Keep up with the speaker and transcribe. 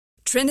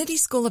Trinity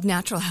School of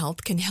Natural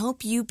Health can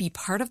help you be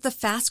part of the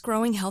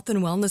fast-growing health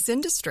and wellness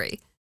industry.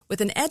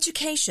 With an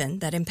education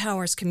that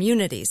empowers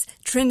communities,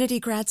 Trinity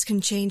grads can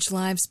change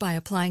lives by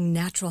applying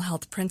natural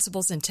health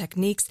principles and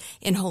techniques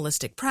in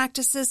holistic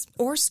practices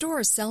or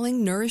stores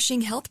selling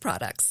nourishing health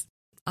products.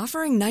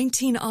 Offering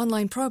 19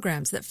 online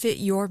programs that fit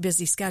your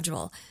busy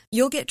schedule,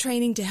 you'll get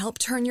training to help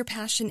turn your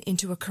passion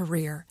into a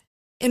career.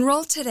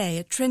 Enroll today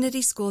at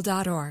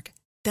trinityschool.org.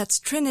 That's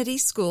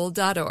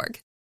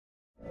trinityschool.org.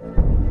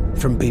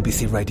 From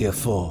BBC Radio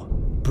 4,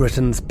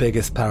 Britain's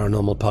biggest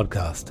paranormal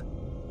podcast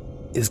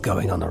is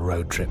going on a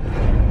road trip.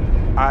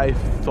 I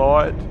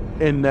thought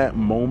in that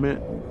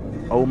moment,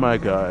 oh my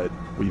God,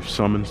 we've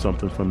summoned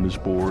something from this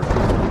board.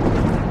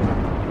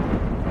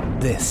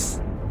 This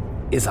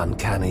is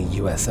Uncanny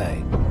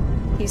USA.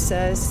 He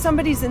says,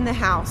 somebody's in the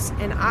house,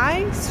 and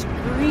I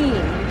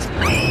screamed.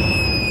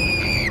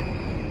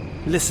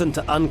 Listen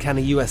to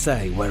Uncanny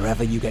USA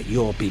wherever you get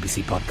your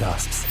BBC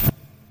podcasts,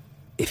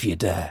 if you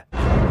dare.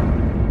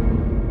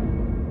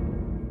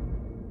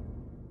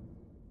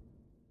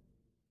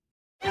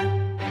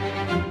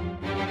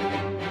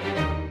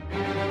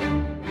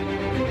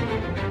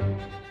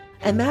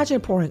 Imagine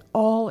pouring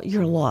all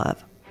your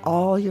love,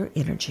 all your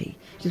energy,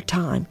 your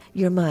time,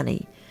 your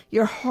money,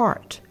 your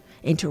heart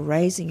into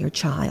raising your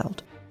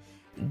child,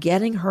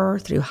 getting her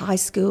through high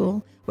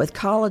school with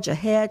college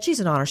ahead.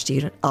 She's an honor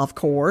student, of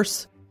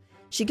course.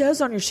 She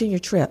goes on your senior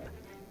trip,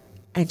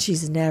 and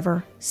she's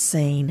never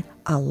seen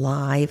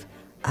alive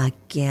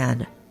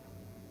again.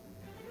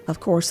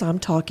 Of course, I'm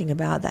talking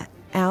about the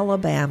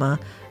Alabama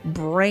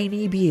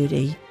brainy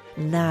beauty,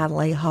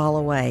 Natalee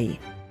Holloway.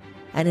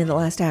 And in the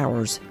last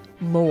hours,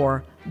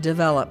 more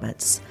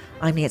developments.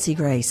 I'm Nancy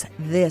Grace.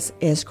 This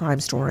is Crime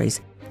Stories.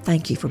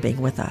 Thank you for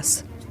being with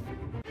us.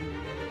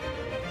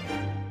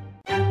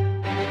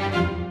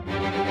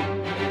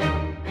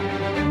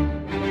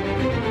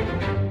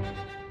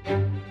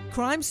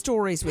 Crime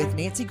Stories with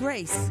Nancy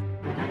Grace.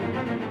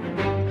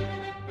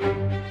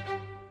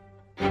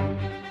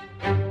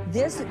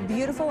 This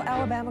beautiful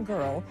Alabama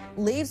girl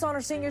leaves on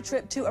her senior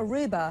trip to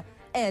Aruba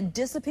and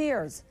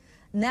disappears.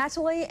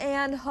 Natalee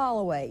Ann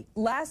Holloway,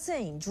 last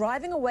seen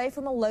driving away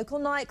from a local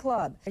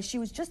nightclub. She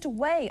was just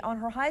away on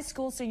her high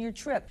school senior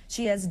trip.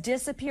 She has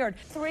disappeared.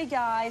 3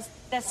 guys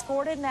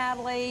escorted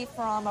Natalee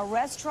from a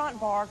restaurant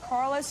bar,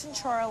 Carlos and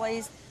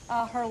Charlie's,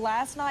 her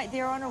last night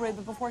there on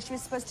Aruba before she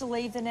was supposed to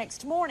leave the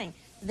next morning.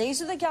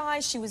 These are the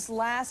guys she was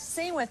last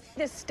seen with.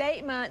 The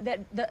statement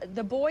that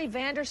the boy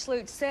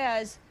Vandersloot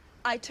says,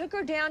 I took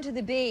her down to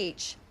the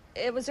beach.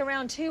 It was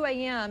around 2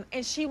 a.m.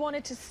 and she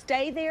wanted to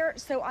stay there,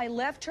 so I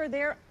left her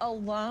there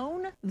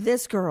alone.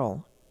 This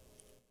girl,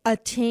 a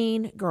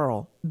teen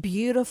girl,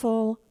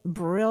 beautiful,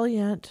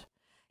 brilliant.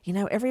 You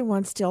know,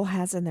 everyone still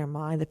has in their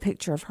mind the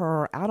picture of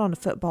her out on the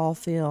football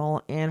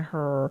field in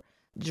her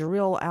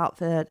drill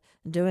outfit,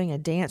 doing a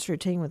dance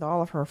routine with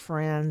all of her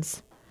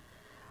friends.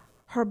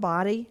 Her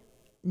body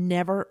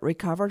never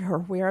recovered, her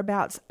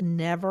whereabouts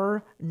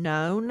never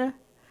known.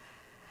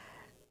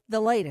 The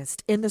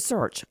latest in the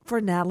search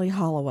for Natalee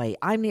Holloway.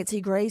 I'm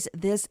Nancy Grace.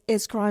 This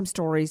is Crime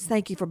Stories.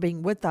 Thank you for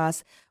being with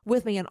us.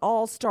 With me, an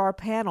all-star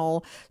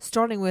panel,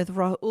 starting with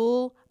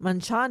Rahul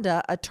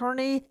Manchanda,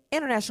 attorney,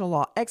 international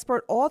law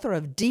expert, author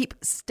of Deep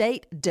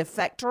State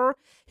Defector.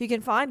 You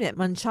can find him at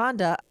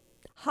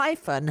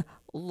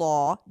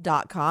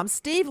manchanda-law.com.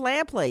 Steve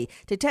Lampley,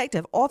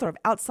 detective, author of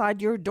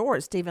Outside Your Door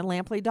at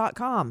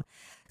stephenlampley.com.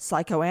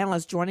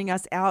 Psychoanalyst joining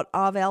us out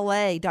of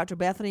L.A., Dr.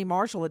 Bethany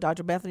Marshall at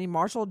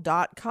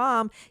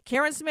drbethanymarshall.com.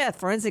 Karen Smith,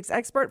 forensics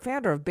expert,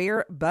 founder of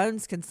Bare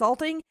Bones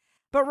Consulting.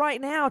 But right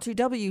now to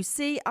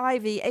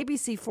WCIV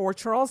ABC4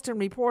 Charleston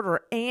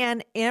reporter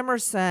Ann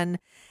Emerson.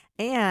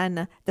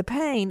 And the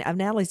pain of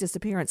Natalee's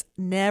disappearance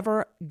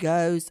never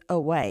goes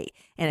away.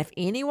 And if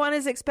anyone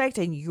is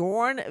expecting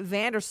Jorn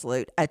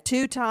Vandersloot, a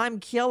 2-time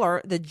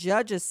killer, the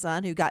judge's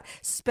son who got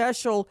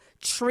special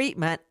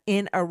treatment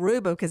in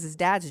Aruba because his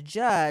dad's a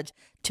judge,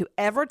 to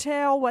ever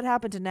tell what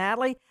happened to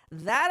Natalee,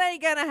 that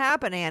ain't going to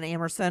happen, Ann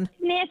Emerson.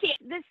 Nancy,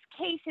 this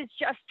case has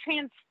just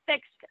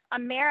transfixed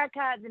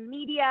America, the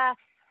media,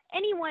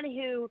 anyone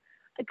who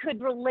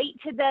could relate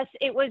to this.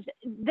 It was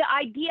the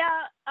idea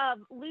of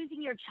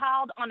losing your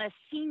child on a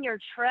senior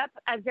trip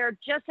as they're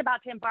just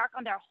about to embark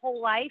on their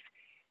whole life.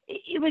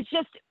 It was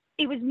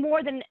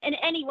more than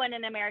anyone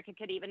in America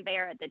could even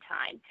bear at the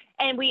time.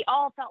 And we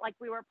all felt like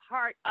we were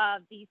part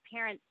of these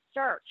parents'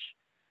 search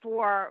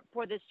for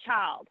this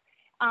child.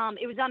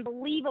 It was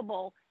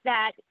unbelievable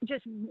that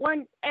just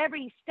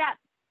every step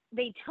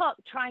they took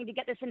trying to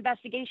get this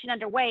investigation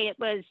underway, it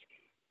was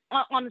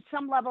on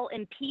some level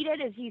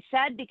impeded, as he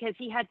said, because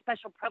he had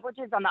special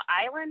privileges on the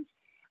island,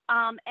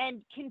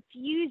 and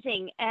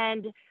confusing.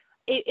 And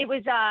it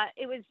was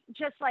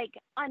just like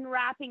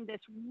unwrapping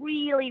this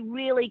really,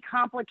 really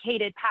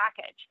complicated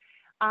package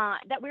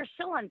that we're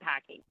still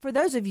unpacking. For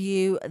those of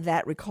you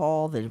that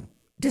recall the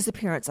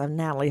disappearance of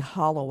Natalee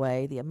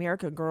Holloway, the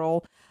American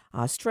girl,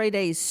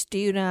 straight-A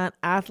student,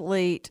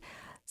 athlete,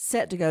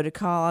 set to go to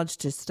college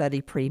to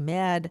study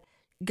pre-med,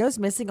 goes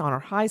missing on her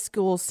high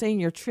school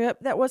senior trip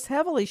that was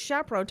heavily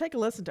chaperoned. Take a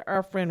listen to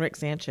our friend Rick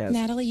Sanchez.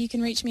 Natalie, you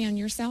can reach me on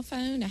your cell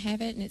phone. I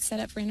have it, and it's set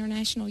up for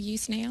international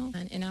use now,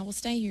 and I will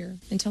stay here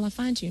until I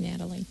find you,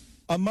 Natalie.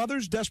 A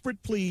mother's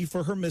desperate plea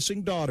for her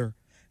missing daughter.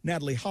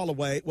 Natalie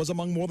Holloway was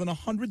among more than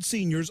 100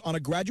 seniors on a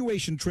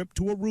graduation trip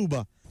to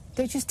Aruba.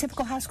 They're just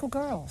typical high school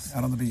girls.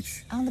 Out on the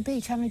beach. On the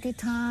beach, having a good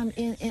time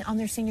on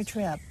their senior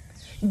trip.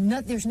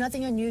 There's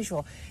nothing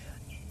unusual.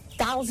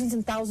 Thousands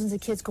and thousands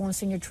of kids go on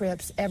senior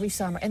trips every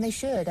summer, and they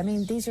should. I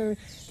mean,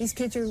 these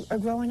kids are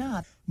growing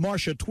up.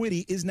 Marcia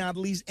Twitty is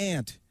Natalie's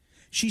aunt.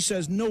 She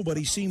says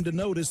nobody seemed to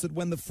notice that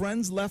when the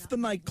friends left the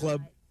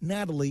nightclub,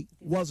 Natalie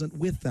wasn't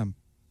with them.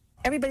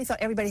 Everybody thought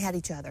everybody had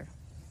each other,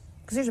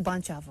 because there's a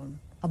bunch of them,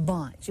 a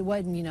bunch. It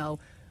wasn't,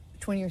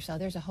 20 or so.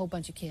 There's a whole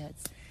bunch of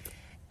kids.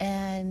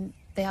 And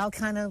they all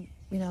kind of,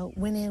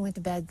 went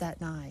to bed that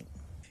night.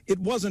 It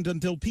wasn't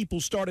until people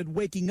started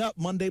waking up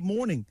Monday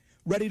morning,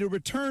 ready to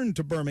return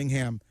to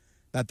Birmingham,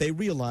 that they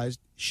realized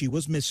she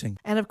was missing.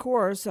 And of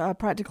course,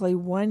 practically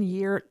 1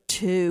 year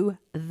to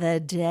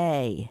the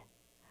day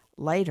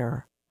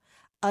later,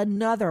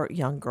 another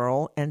young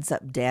girl ends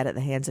up dead at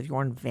the hands of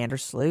Jorn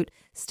Vandersloot.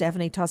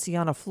 Stephanie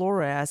Tassiana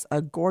Flores,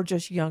 a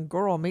gorgeous young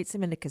girl, meets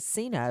him in a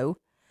casino.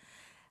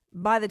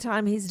 By the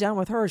time he's done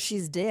with her,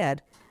 she's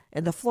dead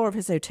in the floor of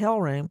his hotel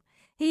room.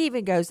 He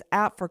even goes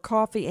out for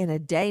coffee and a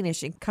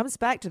Danish and comes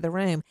back to the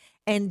room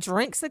and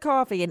drinks the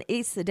coffee and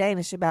eats the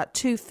Danish about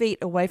 2 feet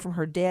away from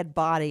her dead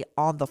body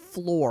on the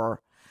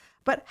floor.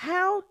 But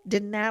how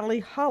did Natalie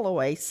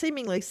Holloway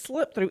seemingly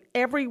slip through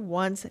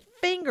everyone's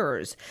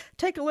fingers?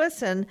 Take a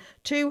listen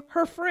to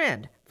her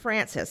friend,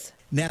 Frances.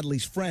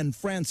 Natalie's friend,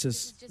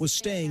 Frances, was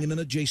staying in an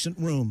adjacent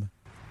room.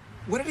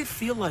 What did it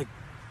feel like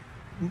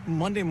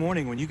Monday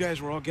morning when you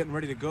guys were all getting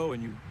ready to go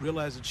and you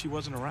realized that she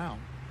wasn't around?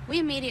 We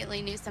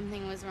immediately knew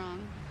something was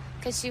wrong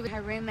because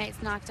her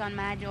roommates knocked on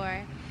my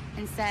door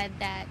and said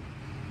that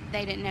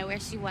they didn't know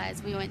where she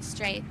was. We went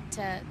straight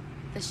to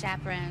the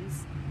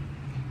chaperones,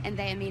 and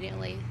they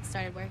immediately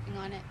started working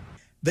on it.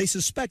 They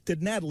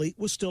suspected Natalie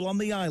was still on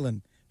the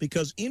island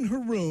because in her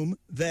room,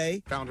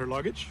 they found her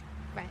luggage,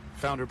 right?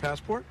 Found her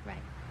passport,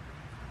 right?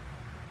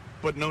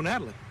 But no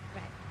Natalie.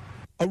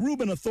 Right.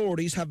 Aruban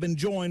authorities have been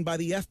joined by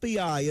the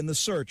FBI in the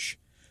search.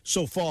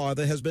 So far,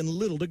 there has been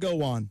little to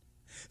go on.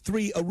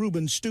 3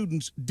 Aruban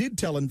students did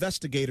tell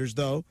investigators,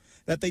 though,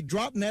 that they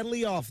dropped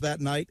Natalie off that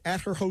night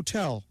at her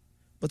hotel.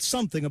 But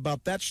something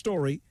about that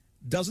story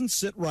doesn't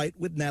sit right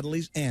with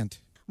Natalie's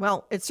aunt.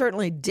 Well, it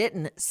certainly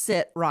didn't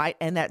sit right,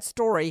 and that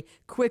story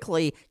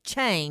quickly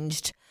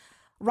changed.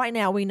 Right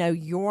now, we know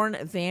Jorn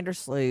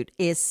Vandersloot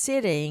is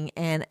sitting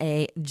in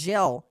a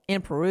jail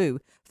in Peru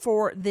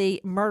for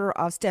the murder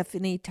of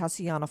Stephanie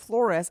Tassiana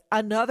Flores,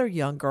 another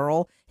young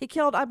girl he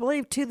killed, I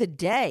believe, to the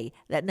day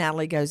that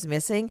Natalie goes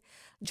missing.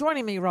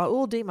 Joining me,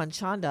 Raul D.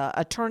 Manchanda,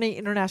 attorney,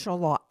 international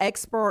law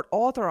expert,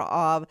 author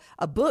of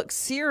a book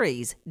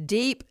series,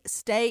 Deep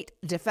State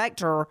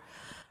Defector.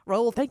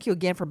 Raul, thank you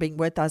again for being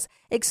with us.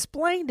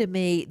 Explain to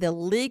me the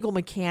legal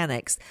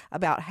mechanics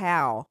about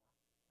how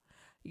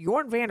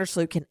Jorn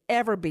Vandersloot can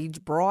ever be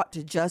brought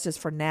to justice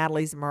for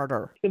Natalie's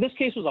murder. So this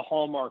case was a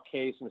hallmark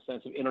case in the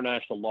sense of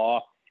international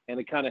law, and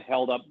it kind of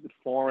held up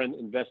foreign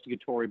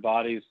investigatory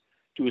bodies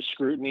to a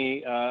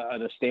scrutiny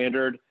and a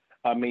standard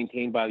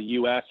maintained by the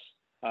U.S.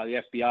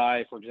 The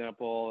FBI, for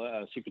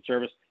example, Secret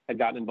Service had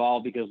gotten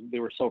involved because they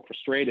were so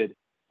frustrated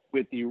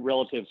with the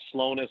relative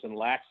slowness and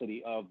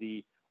laxity of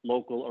the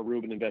local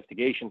Aruban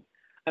investigation.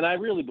 And I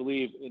really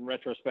believe, in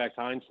retrospect,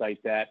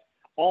 hindsight, that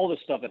all the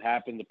stuff that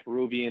happened, the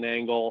Peruvian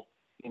angle,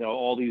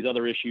 all these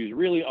other issues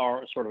really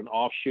are sort of an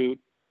offshoot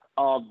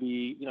of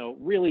the,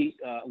 really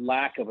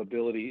lack of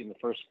ability in the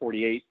first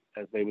 48,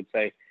 as they would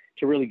say,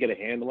 to really get a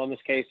handle on this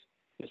case.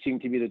 It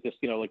seemed to me that this,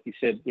 like you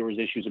said, there was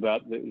issues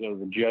about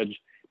the judge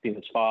being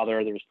his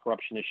father. There was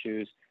corruption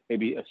issues,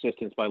 maybe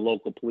assistance by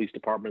local police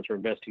departments or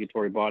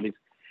investigatory bodies.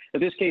 But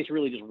this case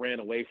really just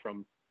ran away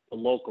from the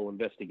local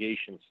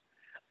investigations.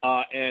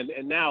 And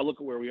now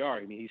look at where we are.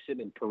 I mean, he's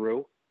sitting in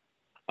Peru,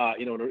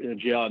 in a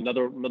jail.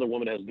 Another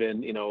woman has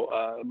been,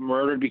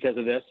 murdered because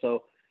of this.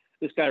 So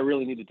this guy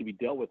really needed to be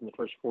dealt with in the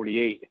first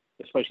 48,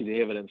 especially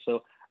the evidence.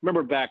 So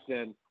remember back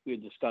then we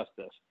had discussed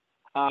this.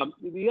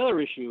 The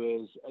other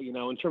issue is,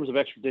 in terms of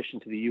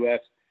extradition to the U.S.,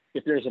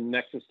 if there's a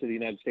nexus to the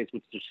United States,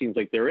 which there seems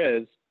like there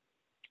is,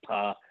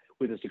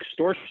 with this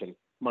extortion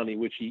money,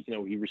 which he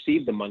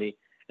received the money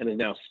and is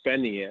now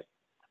spending it,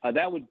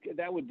 that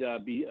would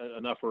be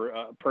enough for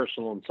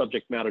personal and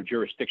subject matter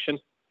jurisdiction.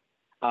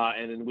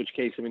 And in which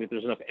case, if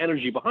there's enough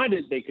energy behind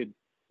it, they could,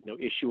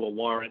 issue a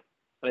warrant.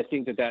 And I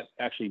think that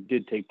actually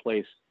did take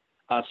place.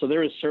 So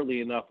there is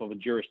certainly enough of a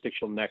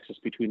jurisdictional nexus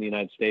between the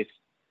United States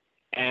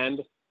and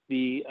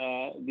the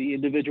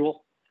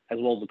individual, as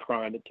well as the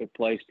crime that took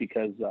place,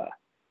 because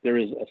there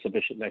is a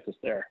sufficient nexus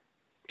there.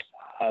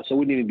 So it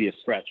wouldn't even be a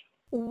stretch.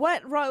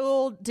 What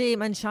Raul D.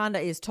 Manchanda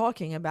is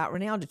talking about,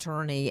 renowned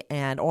attorney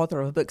and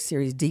author of a book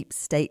series, Deep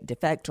State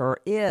Defector,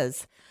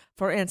 is,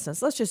 for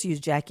instance, let's just use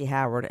Jackie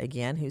Howard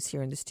again, who's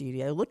here in the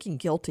studio, looking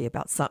guilty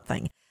about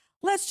something.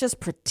 let's just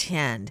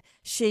pretend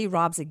she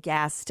robs a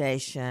gas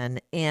station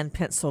in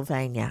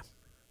Pennsylvania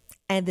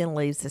and then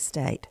leaves the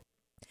state.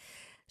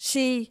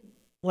 She,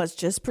 let's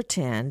just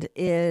pretend,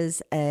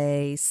 is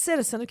a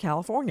citizen of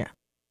California.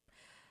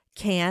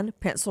 Can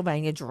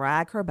Pennsylvania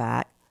drag her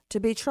back to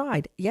be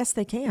tried? Yes,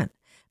 they can,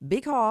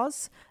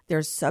 because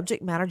there's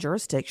subject matter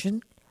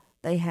jurisdiction.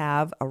 They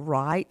have a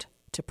right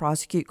to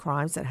prosecute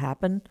crimes that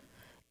happen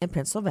in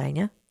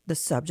Pennsylvania. The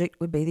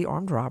subject would be the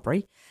armed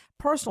robbery.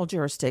 Personal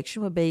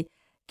jurisdiction would be,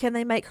 can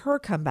they make her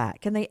come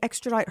back? Can they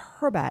extradite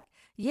her back?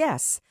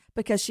 Yes,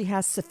 because she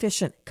has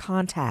sufficient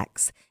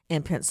contacts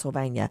in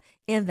Pennsylvania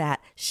in that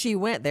she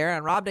went there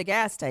and robbed a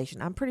gas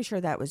station. I'm pretty sure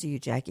that was you,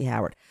 Jackie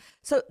Howard.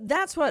 So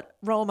that's what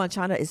Raul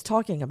Manchanda is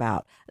talking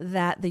about,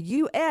 that the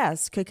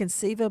U.S. could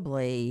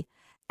conceivably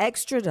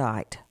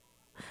extradite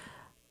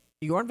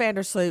Jorn van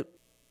der Sloot.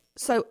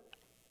 So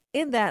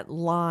in that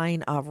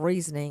line of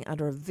reasoning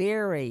under a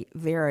very,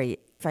 very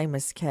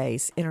famous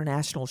case,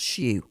 International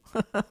Shoe,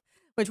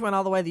 which went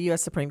all the way to the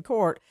U.S. Supreme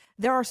Court,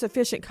 there are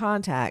sufficient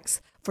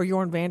contacts for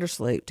Jorn van der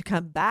Sloot to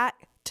come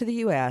back to the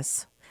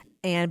U.S.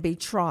 and be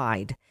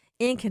tried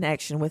in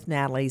connection with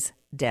Natalie's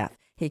death.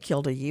 He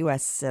killed a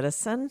U.S.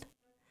 citizen,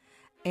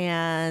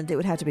 and it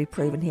would have to be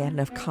proven he had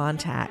enough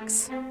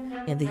contacts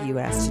in the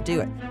U.S. to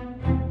do it.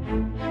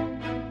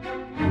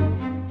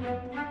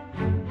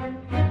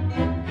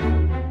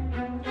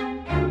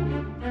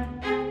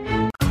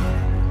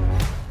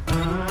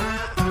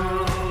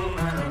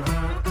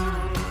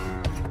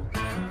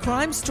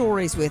 Crime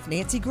Stories with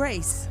Nancy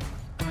Grace.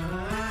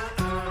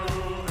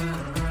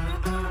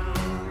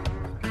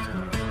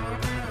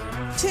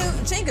 To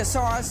Cengiz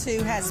Soros,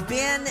 who has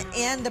been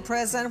in the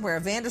prison where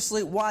van der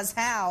Sloot was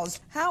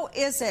housed, how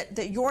is it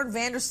that Jorn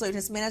van der Sloot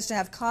has managed to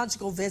have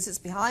conjugal visits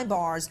behind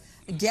bars,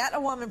 get a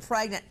woman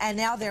pregnant, and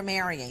now they're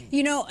marrying?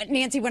 You know,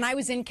 Nancy, when I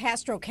was in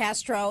Castro,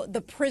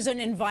 the prison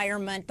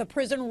environment, the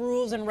prison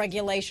rules and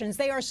regulations,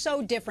 they are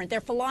so different.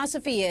 Their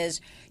philosophy is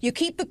you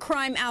keep the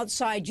crime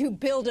outside, you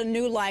build a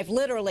new life,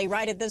 literally,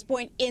 right at this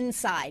point,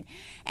 inside.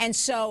 And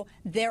so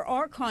there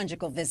are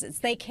conjugal visits.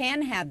 They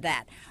can have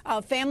that.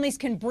 Families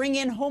can bring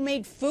in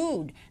homemade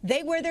food.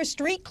 They wear their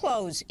street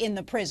clothes in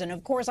the prison.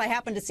 Of course, I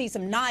happen to see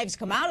some knives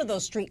come out of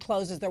those street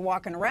clothes as they're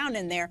walking around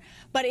in there,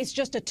 but it's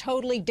just a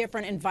totally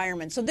different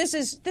environment. So this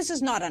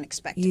is not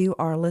unexpected. You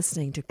are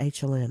listening to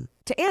HLN.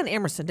 To Ann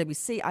Emerson,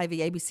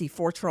 WCIV ABC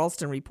 4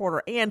 Charleston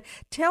reporter. Ann,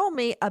 tell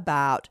me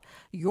about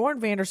Jorn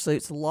van der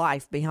Sloot's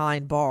life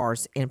behind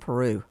bars in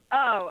Peru.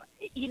 Oh,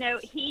 you know,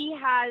 he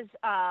has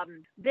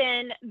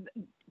been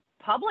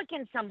public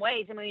in some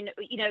ways. I mean,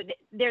 you know,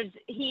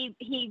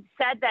 he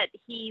said that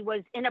he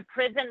was in a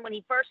prison when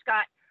he first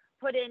got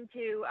put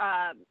into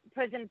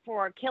prison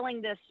for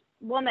killing this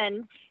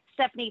woman,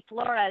 Stephanie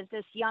Flores,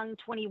 this young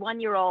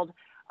 21-year-old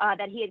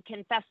that he had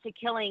confessed to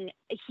killing.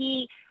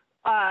 He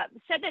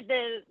said that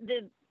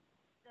the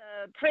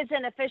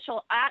prison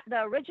official at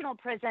the original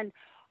prison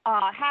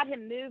had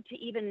him moved to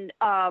even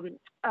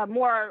a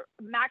more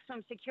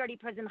maximum security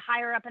prison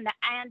higher up in the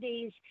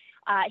Andes.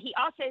 He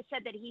also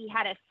said that he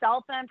had a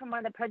cell phone from one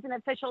of the prison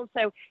officials.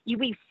 So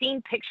we've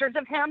seen pictures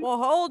of him. Well,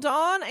 hold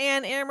on,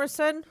 Ann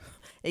Emerson.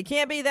 It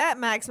can't be that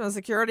maximum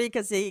security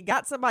because he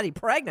got somebody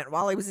pregnant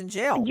while he was in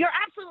jail. You're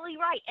absolutely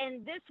right.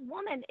 And this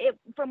woman,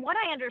 from what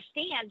I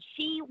understand,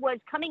 she was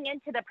coming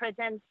into the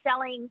prison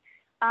selling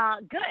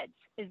goods,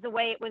 is the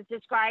way it was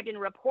described and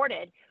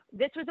reported.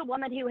 This was a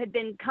woman who had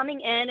been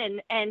coming in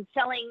and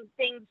selling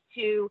things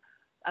to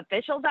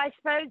officials, I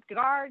suppose,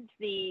 guards,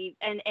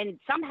 and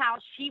somehow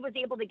she was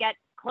able to get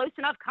close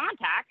enough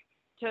contact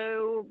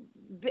to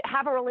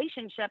have a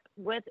relationship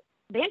with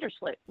van der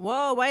Sloot.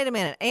 Whoa, wait a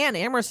minute. Ann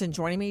Emerson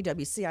joining me,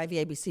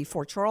 WCIV ABC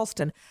 4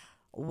 Charleston.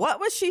 What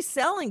was she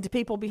selling to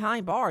people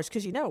behind bars?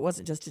 Because you know it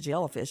wasn't just to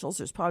jail officials.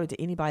 It was probably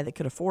to anybody that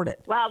could afford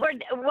it. Well,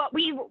 what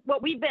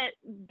we've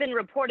been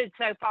reported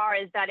so far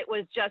is that it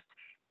was just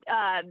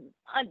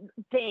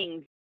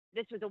things.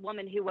 This was a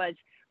woman who was,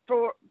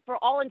 for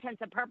all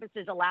intents and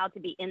purposes, allowed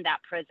to be in that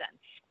prison.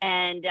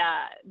 And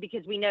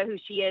because we know who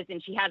she is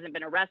and she hasn't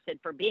been arrested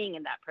for being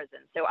in that prison.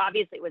 So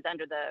obviously it was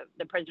under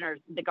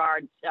the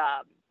guard's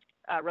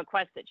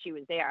request that she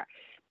was there.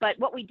 But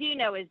what we do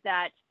know is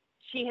that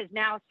she has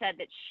now said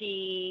that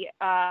she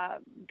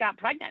got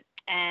pregnant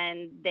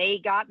and they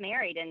got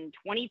married in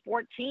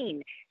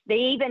 2014. They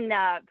even,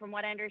 from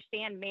what I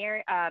understand,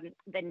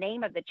 the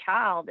name of the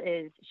child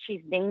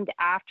she's named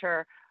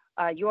after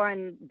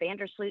Jorn van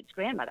der Sloot's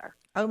grandmother.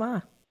 Oh,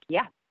 my.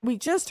 Yeah. We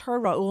just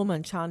heard Raul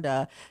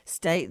Manchanda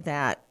state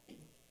that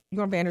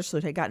Jorn van der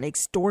Sloot had gotten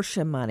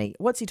extortion money.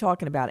 What's he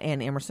talking about,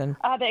 Ann Emerson?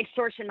 The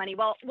extortion money.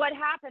 Well, what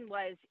happened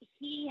was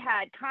he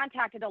had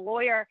contacted a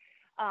lawyer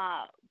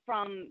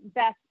from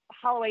Beth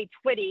Holloway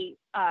Twitty.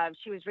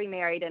 She was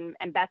remarried,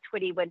 and Beth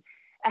Twitty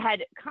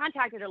had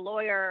contacted a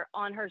lawyer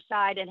on her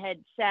side and had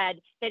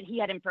said that he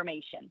had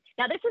information.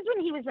 Now, this is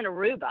when he was in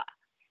Aruba,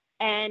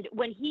 and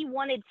when he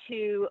wanted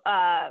to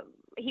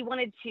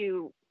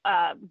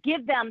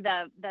give them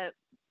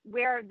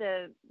where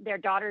their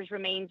daughter's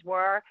remains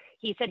were.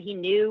 He said he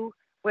knew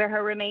where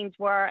her remains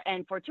were,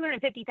 and for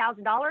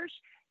 $250,000,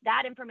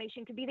 that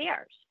information could be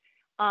theirs.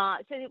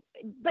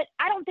 But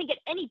I don't think at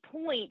any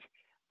point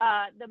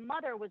the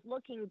mother was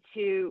looking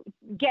to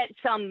get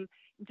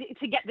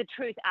the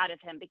truth out of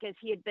him, because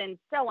he had been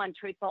so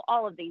untruthful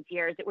all of these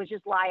years. It was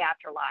just lie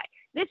after lie.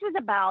 This was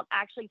about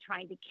actually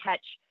trying to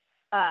catch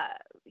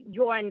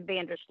Joran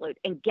van der Sloot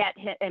and get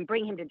him and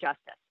bring him to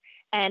justice.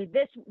 And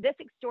this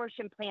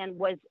extortion plan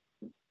was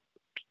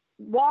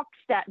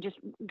just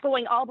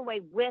going all the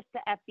way with the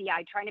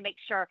FBI, trying to make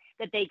sure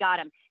that they got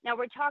him. Now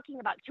we're talking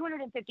about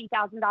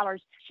 $250,000.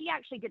 She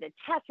actually did a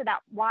test of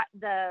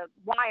the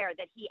wire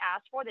that he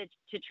asked for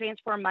to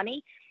transfer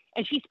money,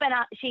 and she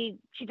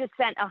just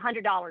sent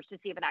 $100 to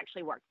see if it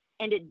actually worked,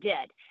 and it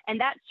did. And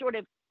that sort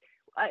of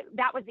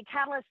that was the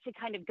catalyst to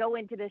kind of go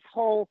into this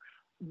whole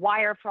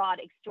wire fraud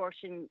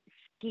extortion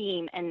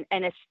scheme and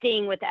a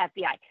sting with the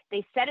FBI.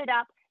 They set it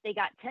up. They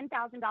got $10,000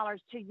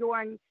 to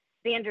Joran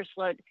van der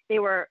Sloot. They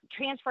were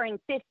transferring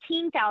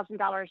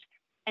 $15,000,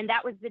 and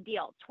that was the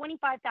deal,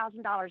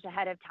 $25,000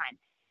 ahead of time.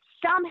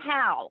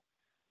 Somehow,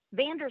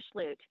 van der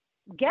Sloot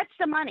gets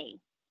the money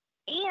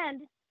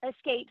and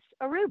escapes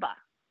Aruba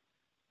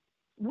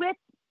with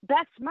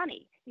Beth's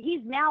money.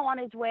 He's now on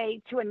his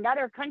way to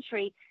another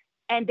country,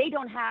 and they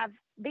don't have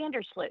van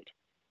der Sloot.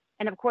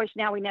 And of course,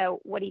 now we know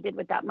what he did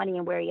with that money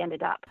and where he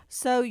ended up.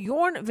 So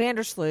Joran van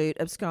der Sloot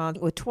absconded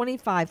with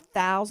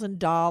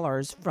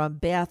 $25,000 from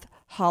Beth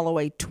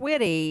Holloway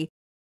Twitty.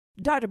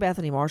 Dr.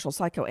 Bethany Marshall,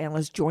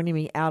 psychoanalyst, joining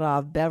me out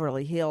of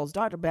Beverly Hills.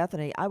 Dr.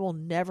 Bethany, I will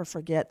never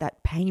forget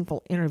that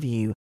painful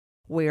interview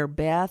where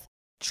Beth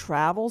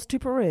travels to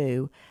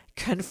Peru,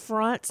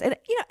 confronts, and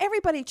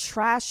everybody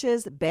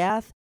trashes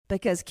Beth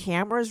because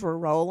cameras were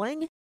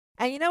rolling.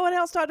 And you know what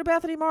else, Dr.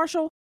 Bethany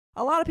Marshall?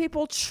 A lot of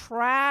people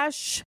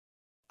trash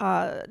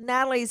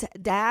Natalie's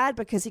dad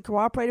because he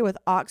cooperated with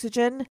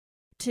Oxygen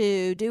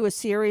to do a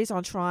series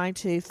on trying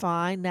to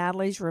find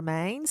Natalie's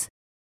remains.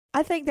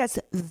 I think that's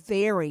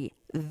very,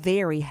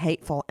 very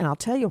hateful, and I'll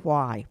tell you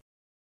why.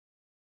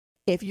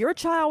 If your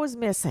child was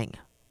missing,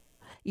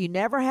 you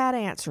never had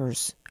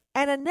answers,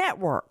 and a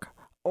network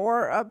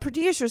or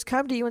producers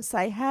come to you and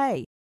say,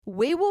 hey,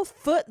 we will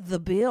foot the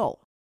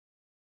bill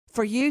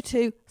for you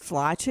to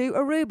fly to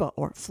Aruba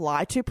or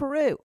fly to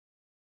Peru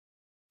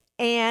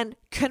and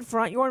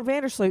confront Joran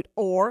van der Sloot,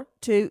 or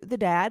to the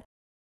dad,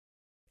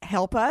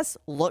 help us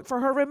look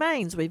for her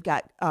remains. We've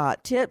got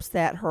tips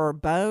that her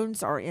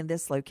bones are in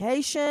this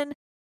location.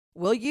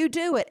 Will you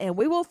do it? And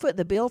we will foot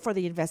the bill for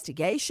the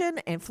investigation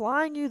and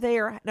flying you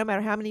there no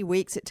matter how many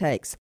weeks it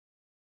takes.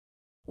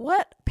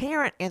 What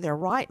parent in their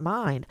right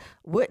mind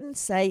wouldn't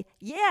say,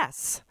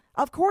 yes,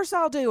 of course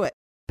I'll do it?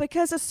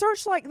 Because a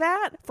search like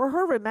that for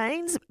her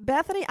remains,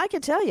 Bethany, I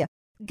can tell you,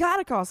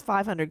 gotta cost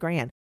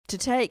 $500,000. To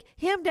take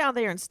him down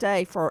there and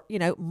stay for,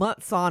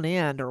 months on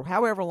end or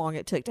however long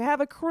it took, to have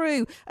a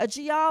crew, a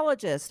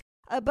geologist,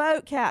 a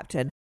boat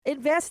captain,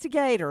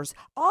 investigators,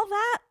 all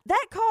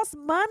that costs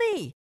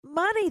money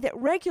that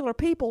regular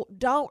people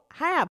don't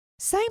have.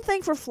 Same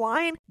thing for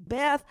flying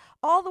Beth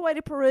all the way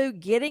to Peru,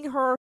 getting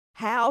her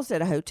housed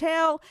at a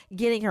hotel,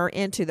 getting her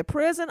into the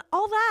prison,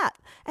 all that.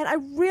 And I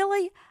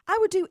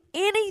would do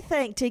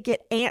anything to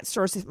get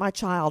answers if my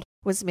child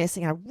was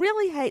missing. I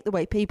really hate the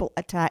way people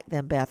attack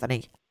them,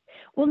 Bethany.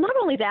 Well, not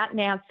only that,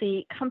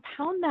 Nancy,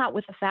 compound that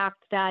with the fact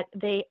that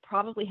they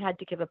probably had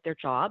to give up their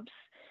jobs.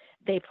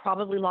 They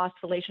probably lost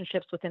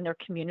relationships within their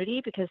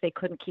community because they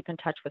couldn't keep in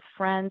touch with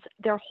friends.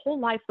 Their whole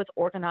life was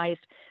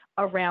organized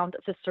around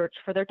the search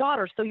for their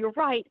daughter. So you're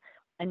right.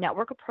 A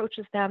network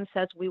approaches them,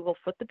 says, we will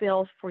foot the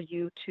bill for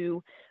you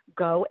to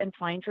go and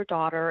find your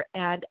daughter.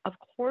 And of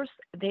course,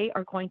 they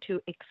are going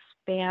to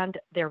expand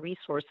their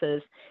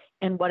resources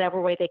in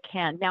whatever way they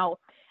can. Now,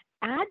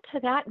 add to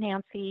that,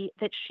 Nancy,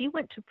 that she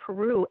went to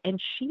Peru and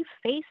she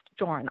faced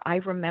Joran. I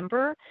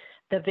remember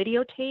the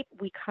videotape.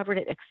 We covered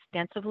it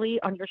extensively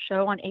on your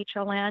show on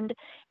HLN.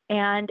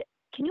 And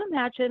can you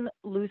imagine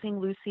losing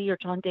Lucy or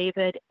John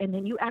David, and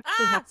then you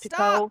actually have to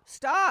go?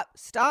 Stop.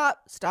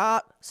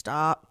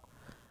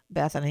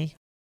 Bethany,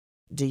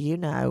 do you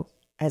know,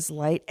 as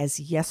late as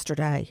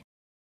yesterday,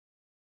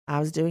 I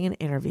was doing an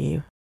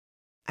interview,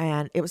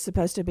 and it was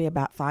supposed to be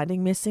about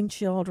finding missing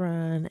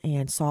children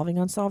and solving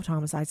unsolved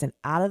homicides. And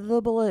out of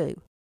the blue,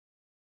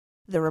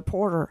 the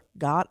reporter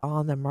got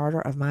on the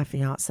murder of my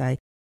fiance.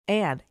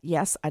 And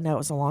yes, I know it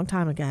was a long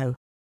time ago,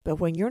 but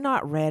when you're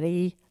not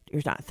ready,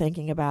 you're not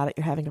thinking about it,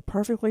 you're having a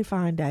perfectly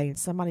fine day, and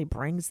somebody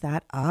brings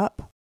that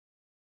up.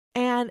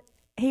 And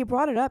he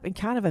brought it up in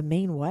kind of a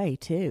mean way,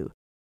 too.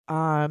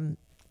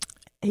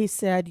 He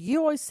said, you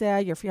always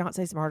said your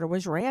fiance's murder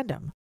was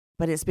random,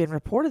 but it's been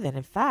reported that,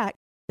 in fact,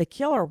 the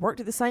killer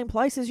worked at the same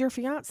place as your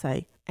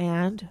fiance.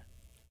 And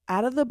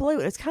out of the blue,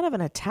 it's kind of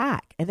an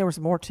attack. And there was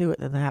more to it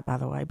than that, by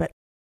the way. But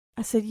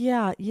I said,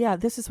 yeah,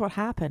 this is what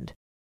happened.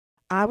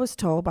 I was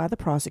told by the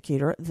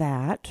prosecutor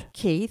that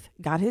Keith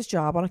got his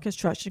job on a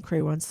construction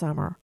crew one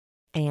summer.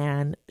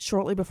 And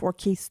shortly before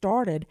Keith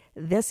started,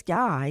 this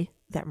guy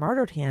that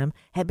murdered him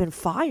had been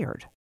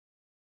fired.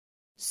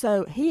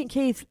 So he and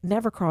Keith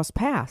never crossed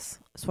paths.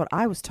 That's what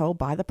I was told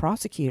by the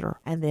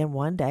prosecutor. And then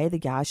one day the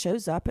guy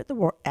shows up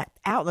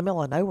out in the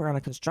middle of nowhere on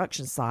a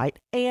construction site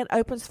and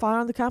opens fire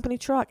on the company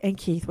truck, and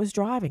Keith was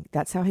driving.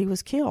 That's how he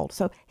was killed.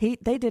 So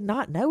they did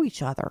not know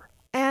each other.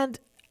 And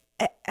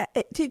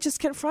it just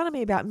confronted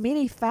me about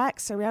many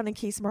facts surrounding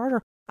Keith's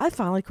murder. I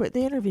finally quit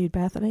the interview,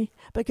 Bethany,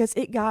 because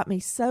it got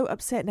me so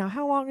upset. Now,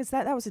 how long is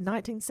that? That was in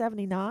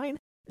 1979.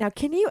 Now,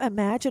 can you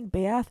imagine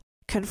Beth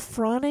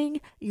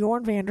confronting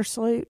Jorn van der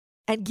Sloot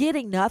and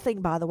getting nothing,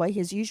 by the way,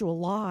 his usual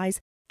lies,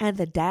 and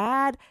the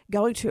dad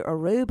going to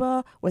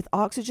Aruba with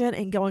oxygen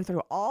and going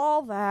through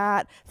all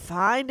that,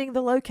 finding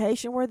the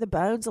location where the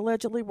bones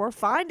allegedly were,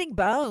 finding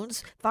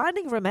bones,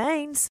 finding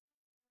remains,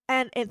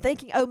 and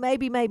thinking, oh,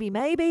 maybe,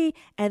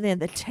 and then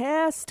the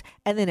test,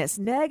 and then it's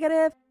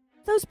negative.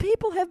 Those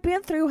people have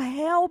been through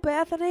hell,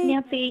 Bethany.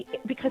 Nancy,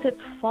 because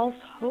it's false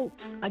hope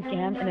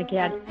again and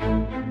again.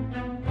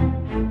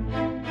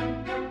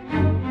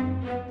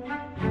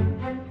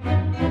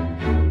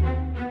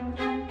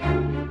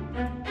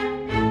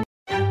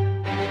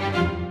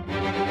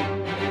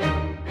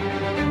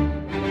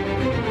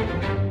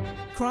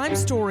 Crime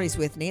Stories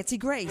with Nancy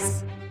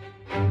Grace.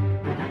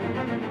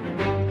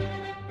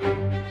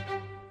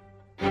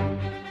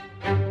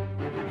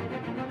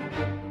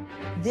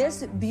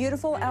 This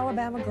beautiful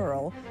Alabama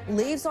girl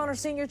leaves on her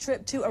senior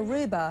trip to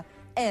Aruba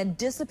and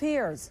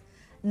disappears.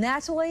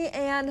 Natalie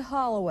Ann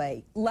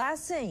Holloway,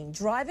 last seen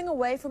driving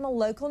away from a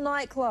local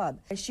nightclub.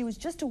 She was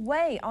just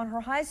away on her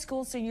high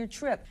school senior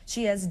trip.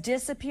 She has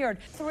disappeared.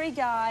 3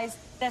 guys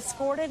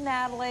escorted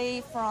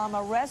Natalie from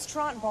a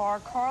restaurant bar,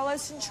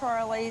 Carlos and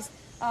Charlie's,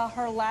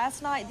 her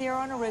last night there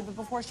on Aruba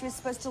before she was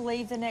supposed to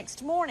leave the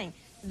next morning.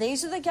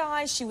 These are the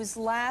guys she was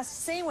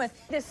last seen with.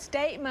 The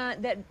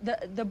statement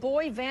that the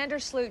boy van der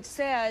Sloot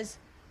says,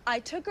 I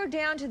took her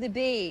down to the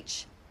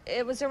beach.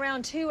 It was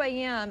around 2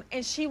 a.m.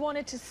 and she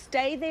wanted to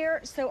stay there,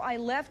 so I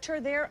left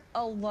her there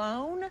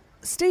alone.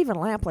 Stephen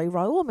Lampley,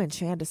 Raul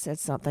Manchanda said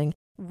something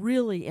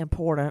really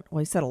important. Well,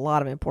 he said a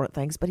lot of important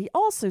things, but he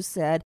also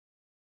said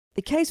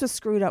the case was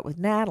screwed up with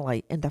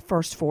Natalie in the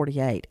first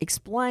 48.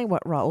 Explain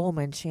what Raul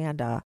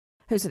Manchanda,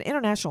 who's an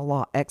international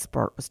law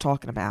expert, was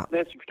talking about.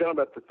 Nancy, if you're talking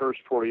about the first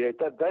 48,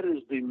 that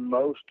is the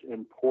most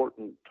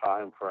important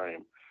time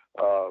frame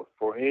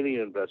for any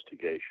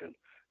investigation.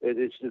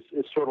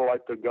 It's sort of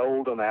like the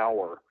golden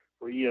hour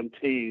for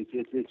EMTs.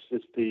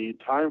 It's the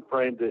time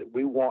frame that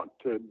we want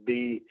to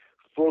be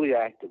fully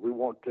active. We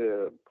want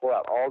to pull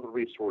out all the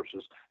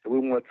resources, and we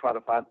want to try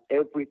to find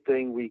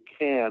everything we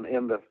can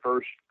in the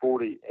first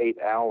 48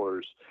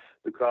 hours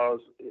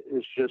because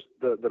it's just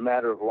the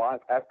matter of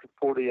life. After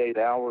 48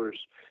 hours,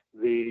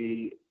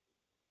 the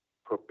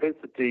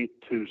propensity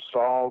to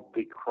solve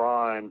the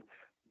crime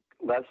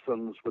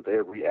lessens with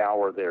every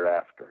hour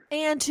thereafter.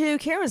 And to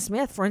Karen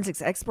Smith,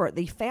 forensics expert,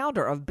 the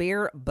founder of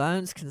Bare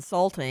Bones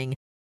Consulting.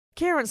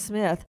 Karen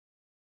Smith,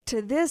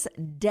 to this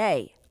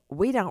day,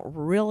 we don't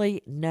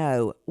really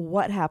know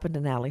what happened to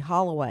Natalie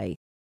Holloway.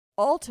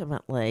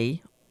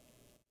 Ultimately,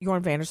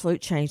 Jorn van der Sloot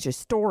changed his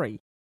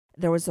story.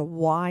 There was a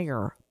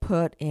wire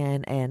put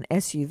in an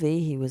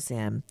SUV he was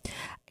in,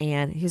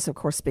 and he's, of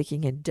course,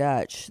 speaking in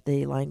Dutch,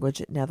 the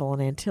language at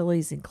Netherlands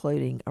Antilles,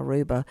 including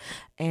Aruba,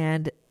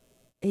 and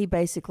he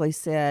basically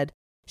said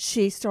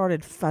she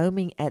started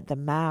foaming at the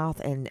mouth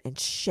and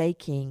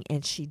shaking,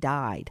 and she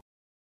died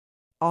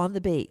on the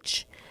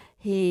beach.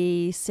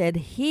 He said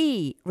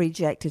he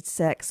rejected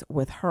sex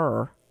with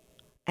her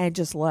and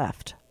just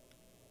left.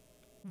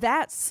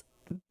 That's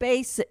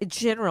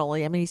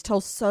generally, I mean, he's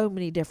told so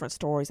many different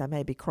stories. I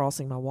may be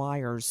crossing my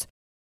wires.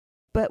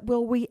 But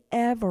will we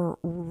ever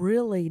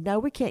really know?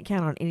 We can't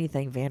count on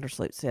anything van der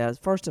Sloot says.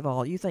 First of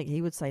all, you think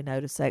he would say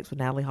no to sex with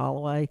Natalie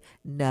Holloway?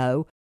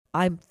 No.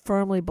 I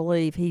firmly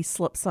believe he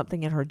slipped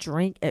something in her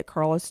drink at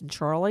Carlos and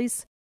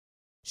Charlie's.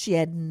 She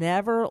had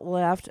never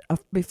left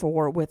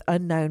before with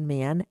unknown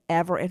men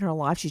ever in her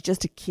life. She's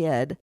just a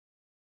kid.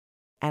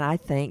 And I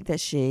think that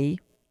she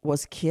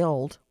was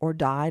killed or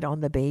died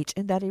on the beach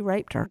and that he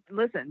raped her.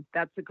 Listen,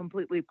 that's a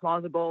completely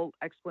plausible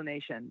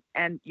explanation.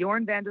 And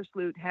Jorn van der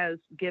Sloot has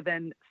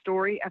given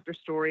story after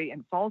story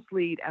and false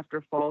lead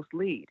after false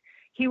lead.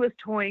 He was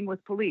toying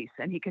with police,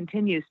 and he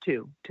continues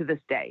to this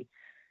day.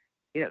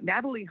 You know,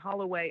 Natalie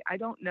Holloway, I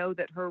don't know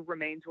that her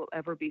remains will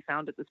ever be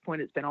found at this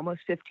point. It's been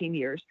almost 15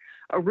 years.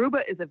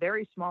 Aruba is a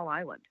very small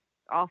island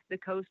off the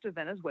coast of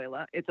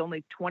Venezuela. It's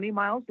only 20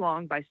 miles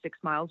long by 6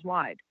 miles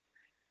wide.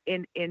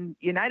 In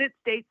United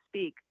States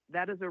speak,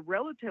 that is a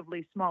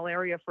relatively small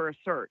area for a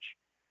search.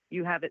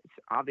 You have it,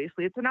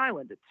 obviously it's an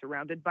island. It's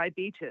surrounded by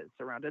beaches,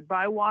 surrounded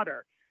by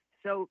water.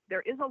 So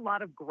there is a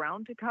lot of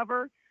ground to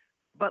cover.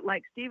 But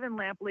like Stephen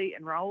Lampley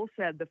and Raul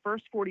said, the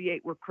first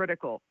 48 were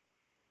critical.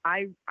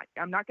 I'm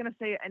not going to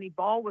say any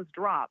ball was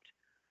dropped.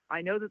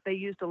 I know that they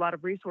used a lot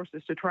of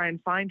resources to try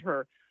and find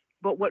her.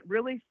 But what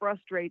really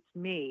frustrates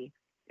me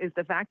is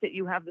the fact that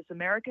you have this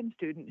American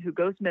student who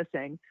goes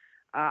missing.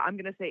 I'm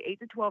going to say 8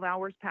 to 12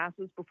 hours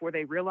passes before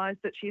they realize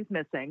that she's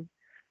missing.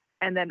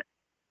 And then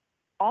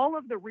all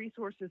of the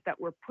resources that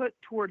were put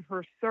toward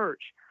her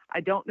search, I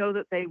don't know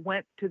that they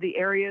went to the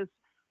areas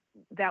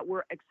that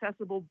were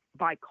accessible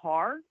by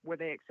car. Were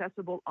they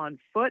accessible on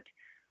foot?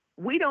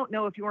 We don't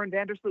know if Joran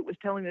van der Sloot was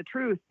telling the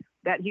truth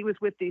that he was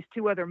with these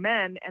two other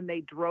men and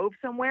they drove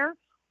somewhere,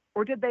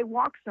 or did they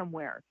walk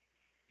somewhere?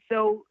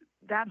 So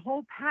that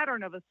whole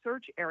pattern of a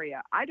search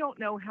area, I don't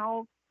know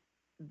how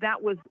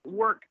that was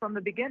worked from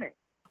the beginning.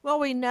 Well,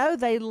 we know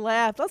they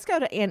left. Let's go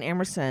to Ann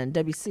Emerson,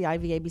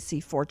 WCIV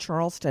ABC 4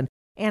 Charleston.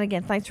 And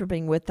again, thanks for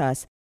being with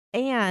us.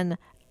 Ann,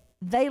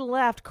 they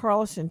left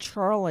Carlos and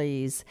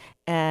Charlie's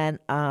in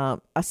a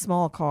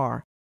small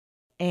car.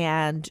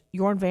 And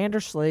Joran van der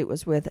Sloot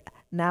was with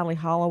Natalee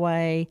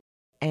Holloway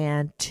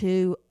and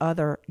two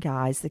other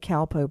guys, the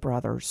Kalpoe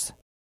brothers.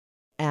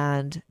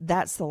 And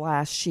that's the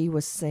last she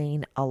was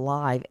seen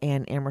alive.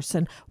 Ann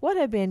Emerson, what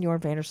have been Joran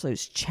van der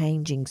Sloot's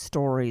changing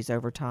stories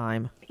over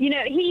time? You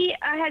know, he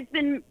has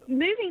been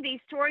moving these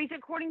stories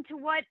according to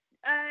what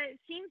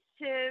seems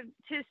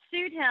to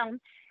suit him.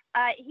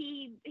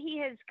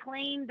 He has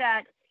claimed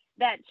that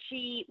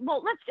she.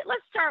 Well,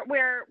 let's start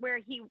where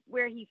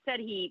he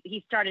said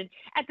he started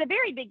at the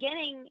very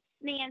beginning,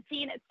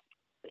 Nancy. And it's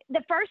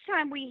the first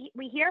time we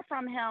hear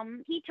from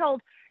him. He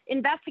told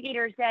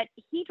investigators that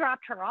he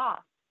dropped her off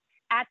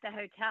at the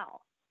hotel,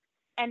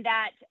 and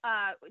that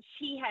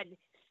she had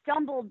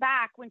stumbled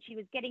back when she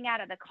was getting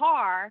out of the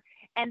car,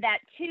 and that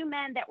two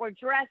men that were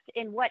dressed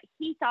in what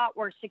he thought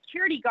were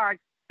security guard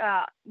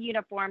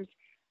uniforms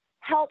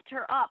helped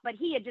her up, but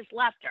he had just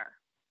left her.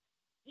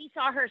 He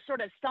saw her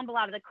sort of stumble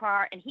out of the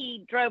car, and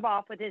he drove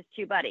off with his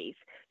two buddies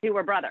who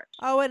were brothers.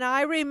 Oh, and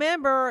I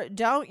remember,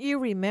 don't you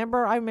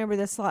remember? I remember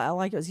this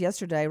like it was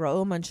yesterday,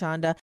 Raul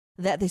Manchanda,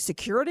 that the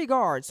security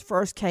guards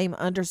first came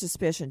under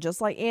suspicion,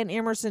 just like Ann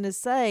Emerson is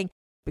saying,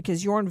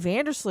 because Joran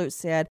van der Sloot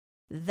said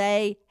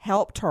they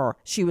helped her.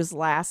 She was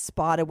last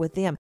spotted with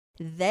them.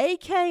 They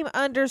came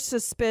under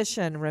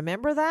suspicion.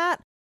 Remember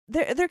that?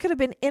 There could have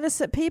been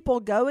innocent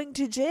people going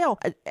to jail.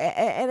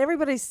 And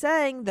everybody's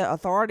saying the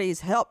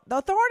authorities helped. The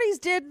authorities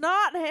did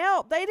not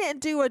help. They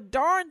didn't do a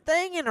darn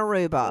thing in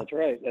Aruba.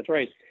 That's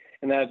right.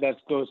 And that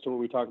goes to what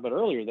we talked about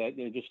earlier, that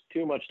just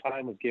too much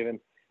time was given,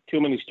 too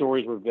many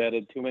stories were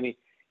vetted, it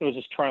was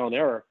just trial and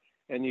error.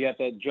 And you got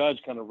that judge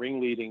kind of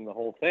ringleading the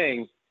whole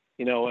thing,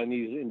 and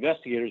these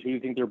investigators who you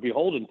think they're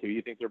beholden to.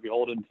 You think they're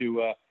beholden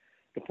to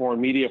the foreign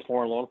media,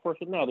 foreign law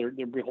enforcement? No,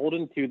 they're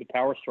beholden to the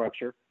power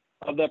structure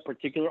of that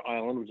particular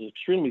island, which is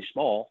extremely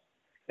small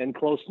and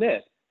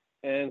close-knit.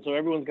 And so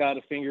everyone's got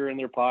a finger in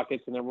their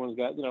pockets, and everyone's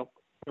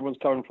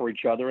covering for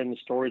each other, and the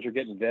stories are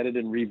getting vetted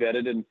and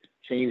revetted and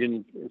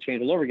changed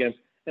all over again.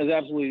 It's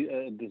absolutely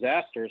a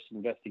disastrous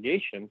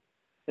investigation,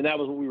 and that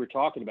was what we were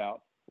talking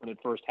about when it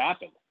first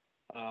happened.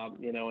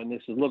 And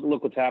this is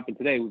look what's happened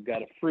today. We've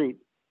got a fruit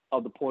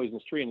of the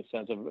poisonous tree in the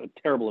sense of a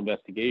terrible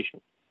investigation.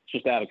 It's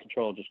just out of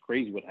control, just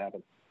crazy what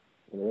happened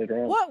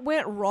later on. What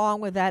went wrong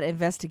with that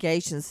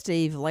investigation,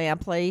 Steve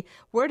Lampley?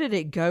 Where did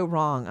it go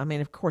wrong? I mean,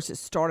 of course, it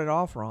started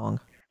off wrong.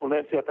 Well,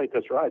 Nancy, I think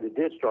that's right. It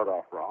did start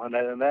off wrong,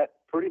 and that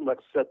pretty much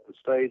set the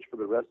stage for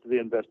the rest of the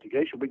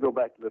investigation. We go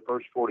back to the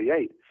first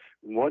 48.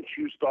 Once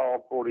you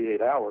stall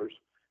 48 hours,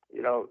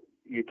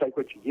 you take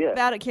what you get.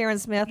 About it, Karen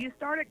Smith. You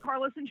start at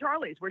Carlos and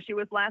Charlie's, where she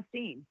was last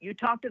seen. You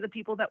talked to the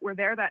people that were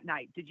there that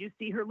night. Did you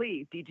see her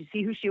leave? Did you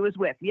see who she was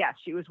with? Yes,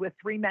 she was with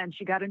three men.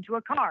 She got into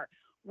a car.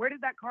 Where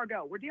did that car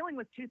go? We're dealing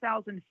with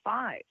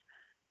 2005.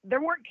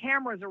 There weren't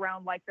cameras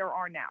around like there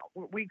are now.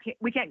 We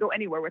can't go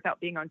anywhere without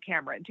being on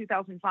camera. In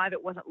 2005,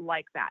 it wasn't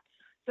like that.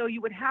 So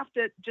you would have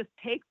to just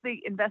take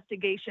the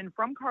investigation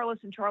from Carlos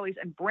and Charlie's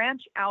and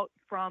branch out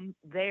from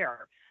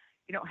there.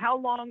 How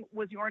long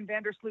was Joran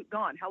van der Sloot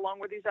gone? How long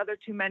were these other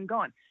two men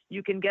gone?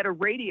 You can get a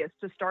radius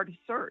to start a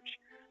search.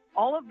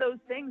 All of those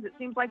things, it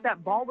seems like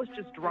that ball was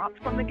just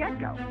dropped from the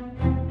get-go.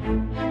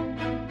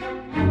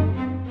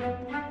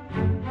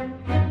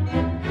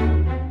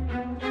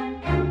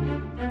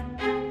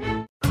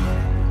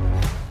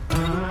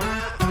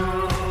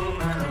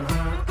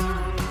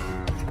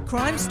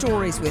 Crime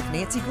Stories with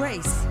Nancy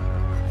Grace.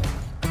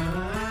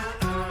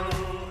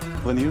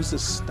 The news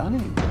is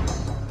stunning.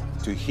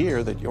 To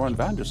hear that Joran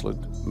van der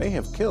Sloot may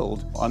have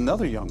killed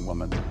another young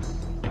woman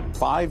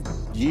 5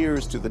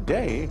 years to the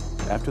day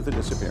after the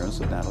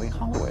disappearance of Natalee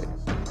Holloway.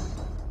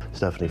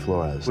 Stephanie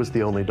Flores was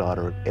the only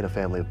daughter in a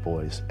family of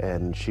boys,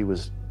 and she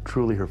was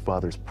truly her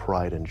father's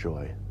pride and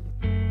joy.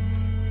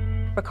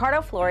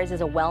 Ricardo Flores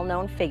is a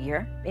well-known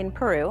figure in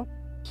Peru.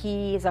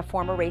 He is a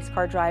former race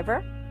car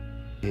driver.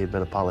 He had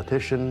been a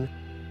politician.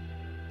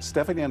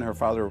 Stephanie and her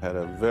father had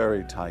a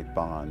very tight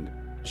bond.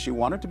 She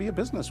wanted to be a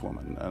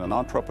businesswoman and an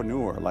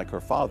entrepreneur like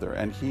her father,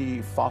 and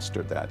he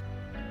fostered that.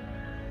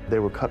 They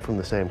were cut from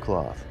the same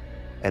cloth,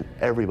 and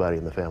everybody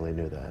in the family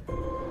knew that.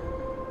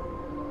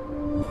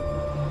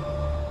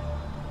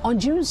 On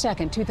June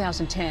 2nd,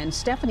 2010,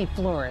 Stephanie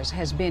Flores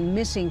has been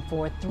missing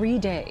for 3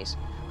 days.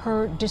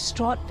 Her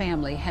distraught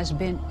family has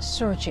been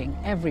searching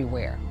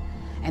everywhere.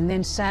 And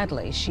then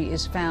sadly, she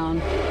is found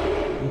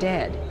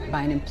dead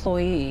by an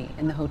employee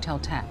in the Hotel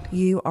TAC.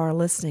 You are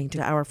listening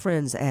to our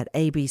friends at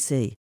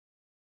ABC.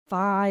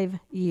 5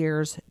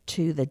 years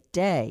to the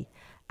day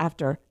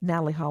after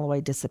Natalee Holloway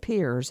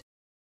disappears,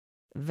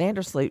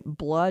 Vandersloot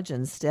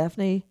bludgeons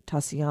Stephanie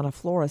Tassiana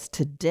Flores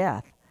to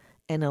death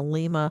in a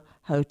Lima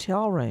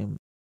hotel room.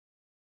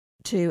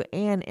 To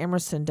Ann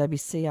Emerson,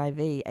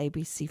 WCIV,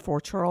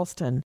 ABC4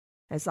 Charleston,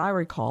 as I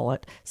recall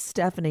it,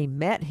 Stephanie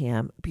met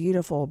him,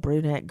 beautiful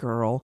brunette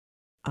girl,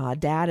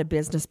 dad a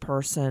business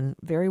person,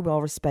 very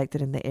well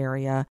respected in the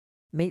area,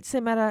 meets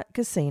him at a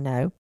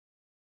casino,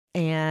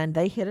 and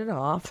they hit it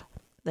off.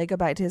 They go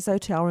back to his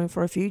hotel room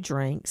for a few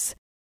drinks.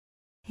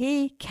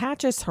 He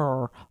catches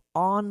her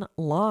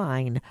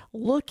online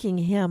looking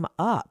him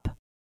up,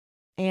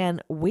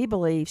 and we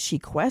believe she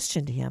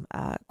questioned him,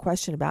 a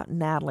question about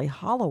Natalee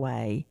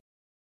Holloway,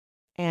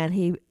 and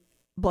he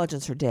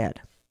bludgeons her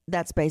dead.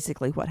 That's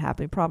basically what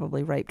happened.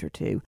 Probably raped her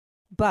too,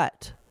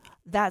 but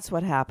that's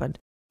what happened,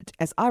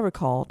 as I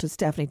recall, to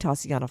Stephanie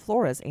Tassiana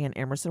Flores. Ann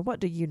Emerson,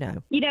 what do you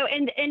know? You know,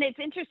 and it's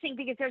interesting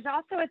because there's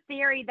also a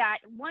theory that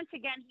once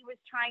again he was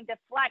trying to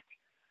deflect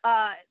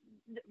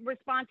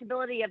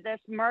responsibility of this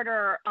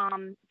murder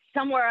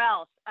somewhere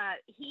else.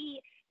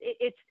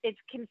 It's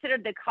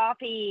considered the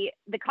coffee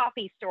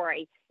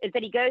story, is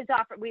that he goes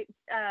off. We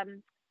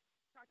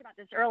talked about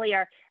this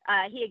earlier.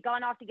 He had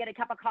gone off to get a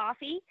cup of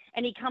coffee,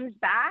 and he comes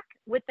back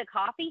with the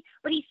coffee,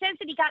 but he says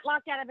that he got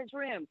locked out of his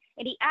room,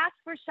 and he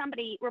asked for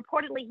somebody.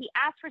 Reportedly, he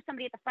asked for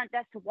somebody at the front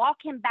desk to walk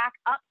him back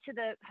up to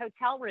the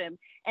hotel room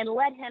and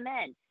let him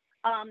in,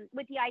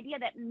 with the idea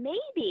that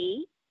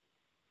maybe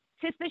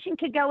suspicion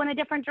could go in a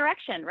different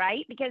direction,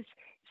 right? Because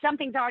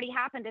something's already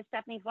happened to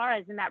Stephanie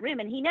Flores in that room,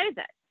 and he knows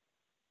it.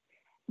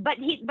 But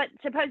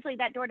supposedly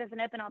that door doesn't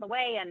open all the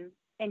way,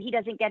 and he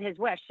doesn't get his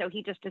wish, so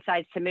he just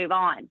decides to move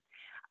on.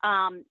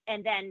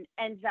 And then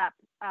ends up,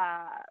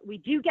 we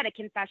do get a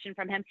confession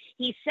from him.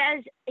 He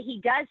does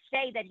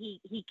say that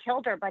he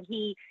killed her, but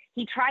he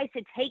tries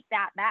to take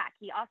that back.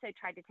 He also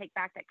tried to take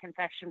back that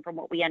confession, from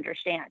what we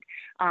understand,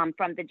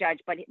 from the judge,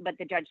 but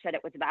the judge said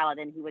it was valid,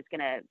 and he was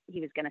gonna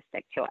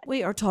stick to it.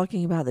 We are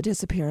talking about the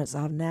disappearance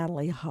of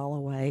Natalee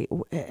Holloway,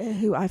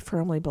 who I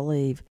firmly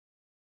believe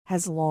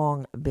has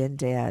long been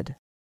dead.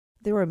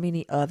 There were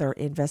many other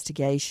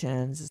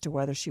investigations as to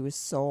whether she was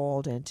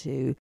sold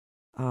into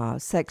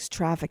sex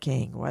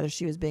trafficking, whether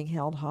she was being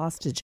held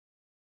hostage.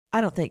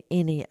 I don't think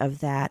any of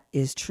that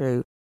is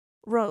true.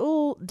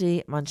 Raul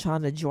D.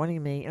 Manchanda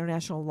joining me,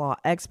 international law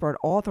expert,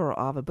 author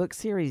of a book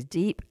series,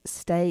 Deep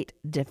State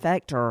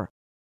Defector.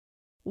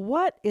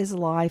 What is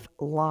life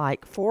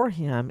like for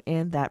him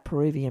in that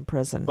Peruvian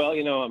prison? Well,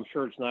 I'm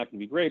sure it's not going to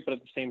be great, but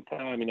at the same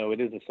time,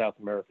 it is a South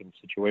American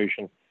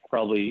situation,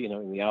 probably,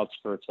 in the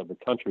outskirts of the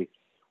country,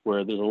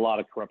 where there's a lot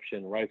of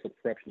corruption, rifle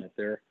corruption out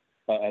there,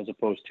 as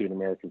opposed to an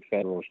American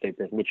federal or state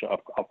prison, which,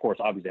 of course,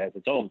 obviously has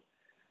its own.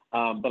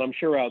 But I'm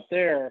sure out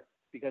there,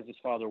 because his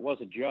father was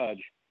a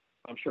judge,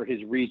 I'm sure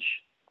his reach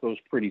goes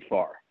pretty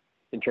far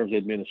in terms of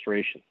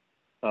administration.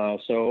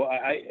 So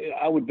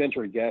I would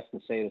venture a guess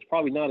and say it's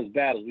probably not as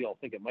bad as we all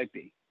think it might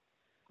be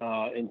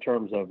in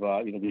terms of,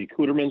 the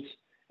accoutrements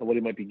and what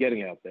he might be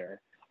getting out there.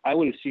 I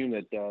would assume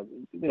that,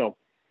 the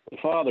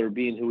father,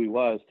 being who he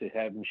was, to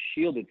have him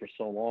shielded for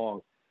so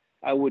long,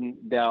 I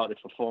wouldn't doubt if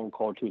a phone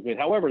call to was made.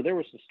 However, there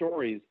were some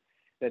stories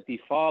that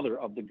the father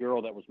of the girl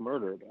that was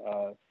murdered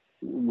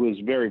was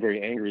very,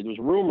 very angry. There was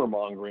rumor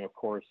mongering, of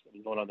course,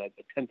 going on that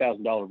the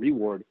 $10,000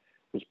 reward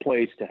was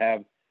placed to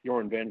have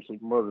Joran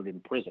Vandersloot murdered in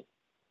prison.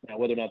 Now,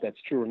 whether or not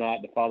that's true or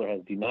not, the father has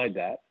denied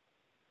that.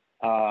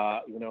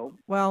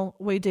 Well,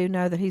 we do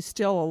know that he's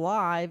still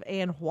alive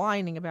and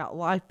whining about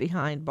life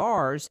behind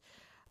bars,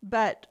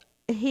 but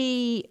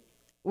he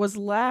was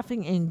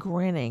laughing and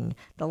grinning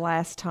the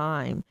last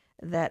time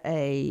that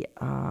a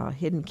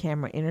hidden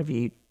camera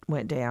interview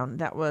went down.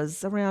 That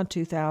was around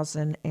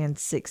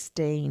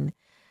 2016.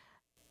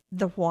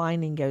 The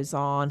whining goes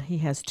on. He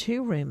has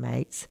 2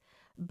 roommates,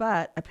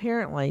 but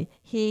apparently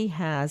he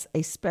has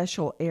a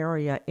special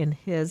area in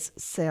his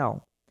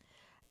cell,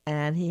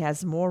 and he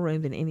has more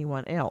room than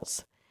anyone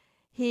else.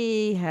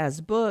 He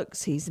has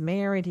books. He's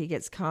married. He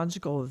gets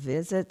conjugal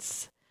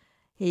visits.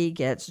 He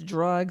gets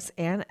drugs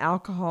and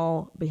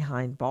alcohol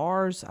behind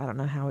bars. I don't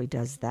know how he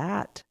does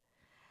that.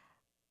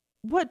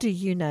 What do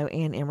you know,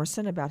 Ann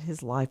Emerson, about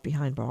his life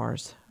behind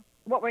bars?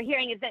 What we're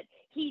hearing is that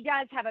he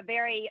does have a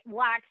very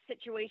lax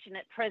situation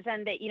at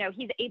prison, that,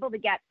 he's able to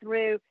get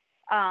through.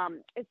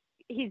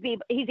 He's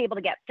able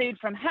to get food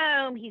from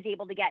home. He's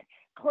able to get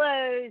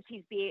clothes.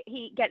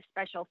 He gets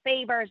special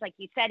favors. Like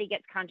you said, he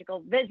gets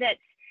conjugal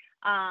visits.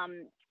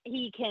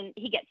 He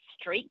gets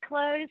street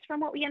clothes,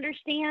 from what we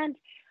understand,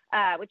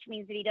 which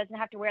means that he doesn't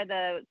have to wear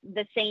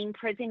the same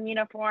prison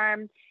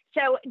uniform.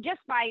 So just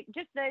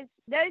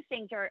those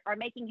things are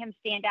making him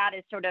stand out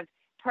as sort of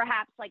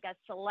perhaps like a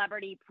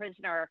celebrity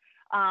prisoner,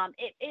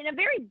 in a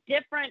very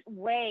different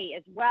way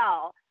as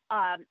well.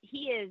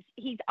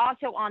 He's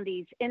also on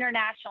these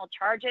international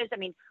charges. I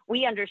mean,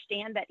 we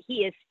understand that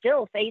he is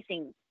still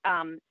facing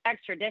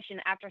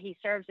extradition after he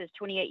serves his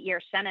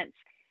 28-year sentence.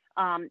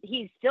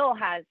 He still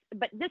has,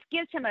 but this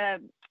gives him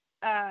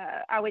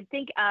I would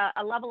think,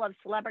 a level of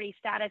celebrity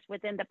status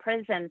within the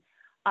prison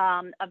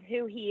of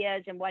who he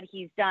is and what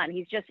he's done.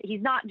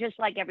 He's not just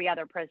like every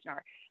other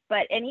prisoner,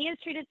 and he is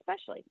treated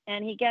specially,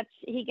 and he gets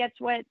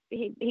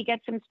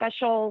some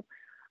special.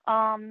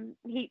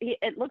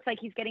 It looks like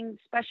he's getting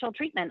special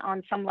treatment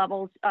on some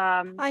levels.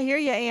 I hear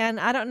you, Ann.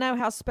 I don't know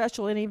how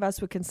special any of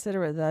us would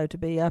consider it, though, to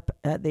be up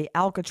at the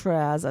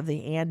Alcatraz of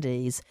the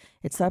Andes.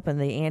 It's up in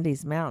the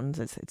Andes Mountains.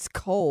 It's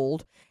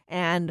cold,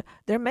 and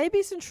there may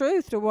be some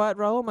truth to what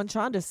Raul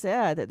Manchanda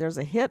said, that there's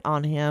a hit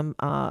on him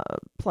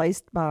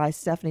placed by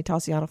Stephanie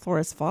Tassiano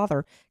Flores'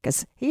 father,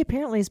 because he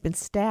apparently has been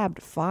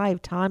stabbed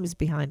 5 times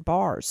behind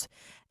bars.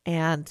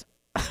 And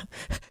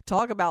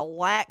talk about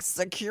lax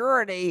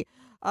security.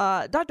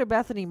 Dr.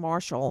 Bethany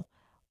Marshall,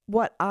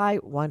 what I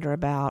wonder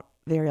about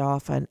very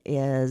often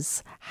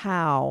is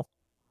how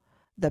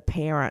the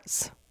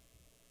parents,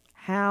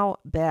 how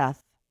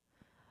Beth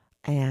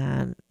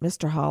and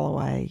Mr.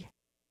 Holloway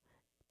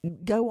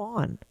go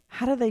on.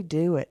 How do they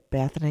do it,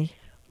 Bethany?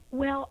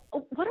 Well,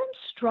 what I'm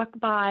struck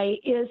by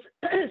is,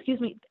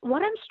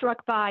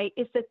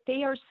 that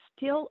they are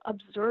still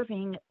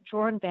observing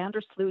Joran van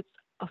der Sloot's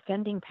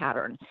offending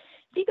pattern.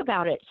 Think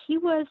about it. He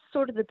was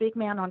sort of the big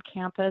man on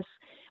campus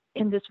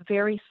in this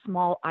very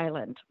small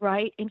island,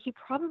 right? And he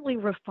probably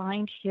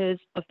refined his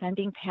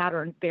offending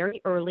pattern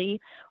very early.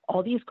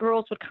 All these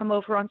girls would come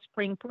over on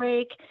spring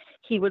break.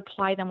 He would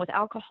ply them with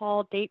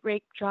alcohol, date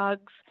rape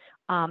drugs,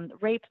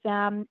 rape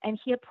them. And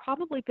he had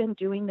probably been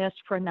doing this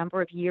for a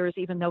number of years,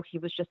 even though he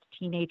was just a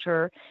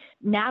teenager.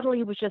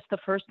 Natalie was just the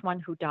first one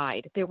who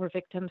died. There were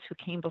victims who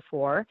came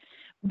before.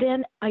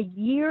 Then a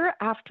year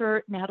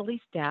after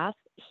Natalie's death,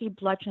 he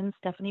bludgeoned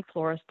Stephanie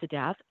Flores to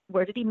death.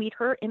 Where did he meet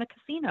her? In a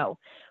casino.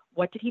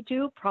 What did he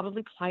do?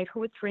 Probably plied her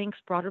with drinks,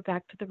 brought her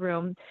back to the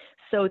room.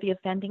 So the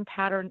offending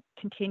pattern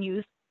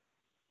continues.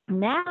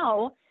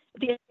 Now,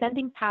 the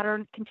offending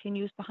pattern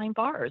continues behind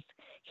bars.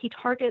 He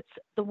targets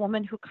the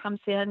woman who comes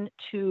in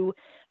to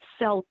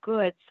sell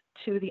goods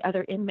to the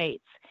other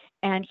inmates,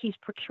 and he's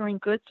procuring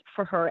goods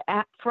for her,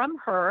 from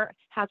her,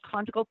 has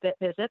conjugal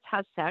visits,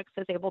 has sex,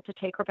 is able to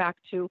take her back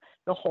to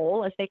the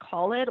hole, as they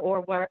call it, or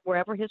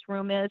wherever his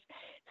room is.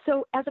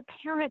 So as a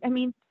parent, I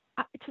mean,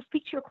 to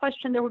speak to your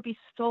question, there would be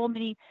so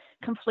many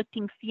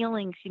conflicting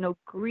feelings,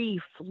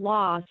 grief,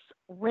 loss,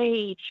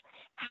 rage,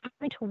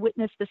 having to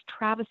witness this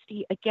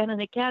travesty again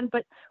and again.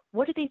 But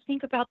what do they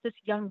think about this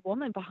young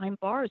woman behind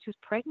bars who's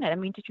pregnant? I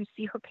mean, did you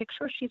see her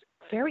picture? She's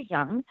very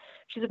young.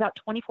 She's about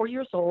 24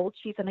 years old.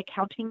 She's an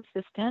accounting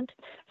assistant.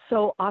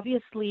 So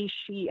obviously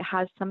she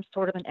has some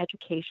sort of an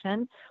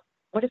education.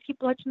 What if he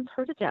bludgeons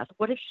her to death?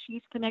 What if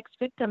she's the next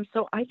victim?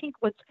 So I think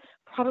what's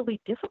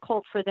probably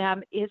difficult for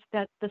them is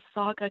that the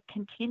saga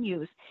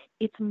continues.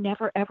 It's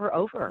never, ever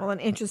over. Well, an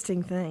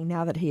interesting thing,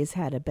 now that he has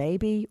had a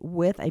baby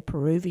with a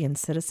Peruvian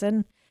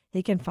citizen,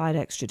 he can fight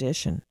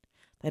extradition.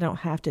 They don't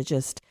have to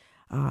just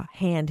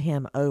hand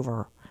him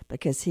over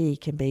because he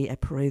can be a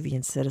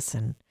Peruvian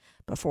citizen.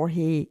 Before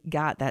he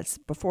gets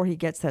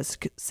that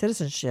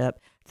citizenship,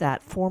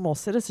 that formal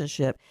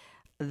citizenship,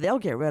 they'll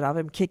get rid of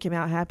him, kick him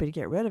out, happy to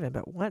get rid of him.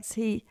 But once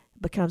he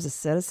becomes a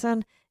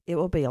citizen, it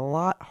will be a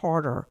lot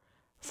harder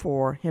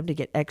for him to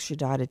get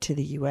extradited to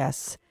the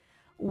U.S.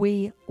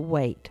 We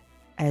wait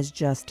as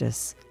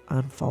justice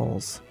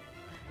unfolds.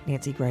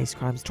 Nancy Grace,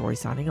 Crime Story,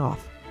 signing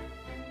off.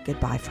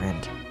 Goodbye,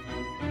 friend.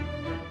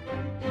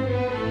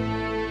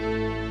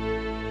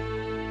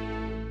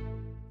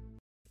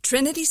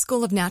 Trinity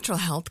School of Natural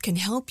Health can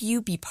help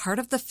you be part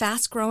of the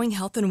fast-growing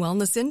health and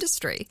wellness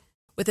industry.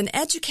 With an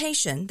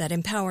education that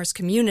empowers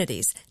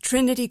communities,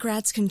 Trinity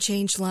grads can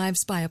change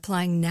lives by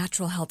applying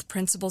natural health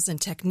principles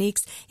and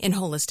techniques in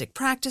holistic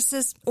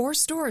practices or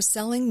stores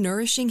selling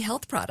nourishing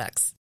health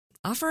products.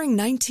 Offering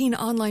 19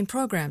 online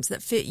programs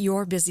that fit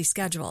your busy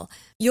schedule,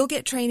 you'll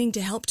get training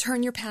to help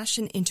turn your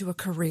passion into a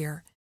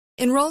career.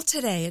 Enroll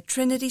today at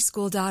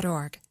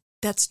trinityschool.org.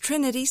 That's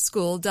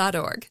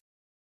trinityschool.org.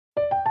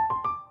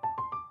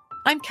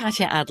 I'm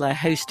Katya Adler,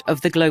 host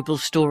of The Global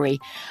Story.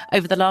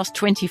 Over the last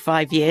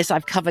 25 years,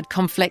 I've covered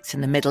conflicts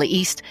in the Middle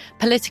East,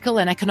 political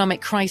and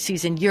economic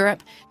crises in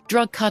Europe,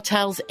 drug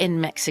cartels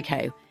in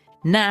Mexico.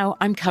 Now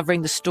I'm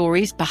covering the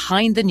stories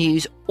behind the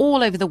news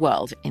all over the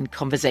world in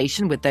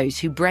conversation with those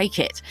who break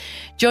it.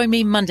 Join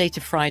me Monday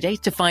to Friday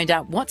to find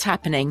out what's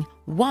happening,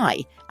 why,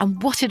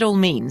 and what it all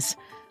means.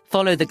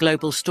 Follow The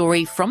Global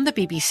Story from the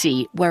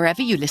BBC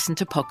wherever you listen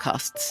to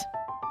podcasts.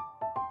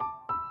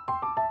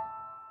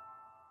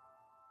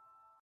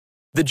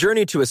 The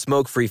journey to a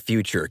smoke-free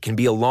future can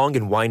be a long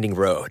and winding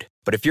road.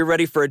 But if you're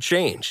ready for a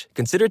change,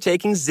 consider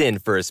taking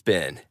Zyn for a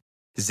spin.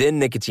 Zyn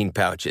nicotine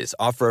pouches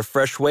offer a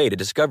fresh way to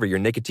discover your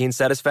nicotine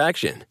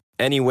satisfaction.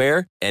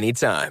 Anywhere,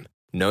 anytime.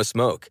 No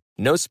smoke,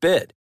 no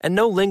spit, and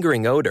no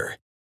lingering odor.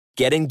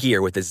 Get in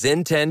gear with the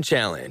Zyn 10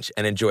 Challenge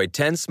and enjoy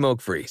 10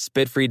 smoke-free,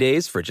 spit-free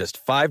days for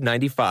just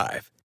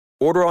 $5.95.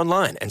 Order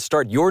online and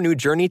start your new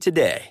journey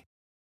today.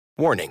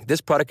 Warning,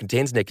 this product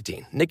contains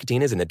nicotine.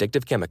 Nicotine is an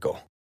addictive chemical.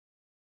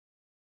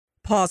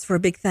 Pause for a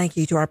big thank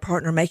you to our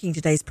partner making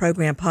today's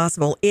program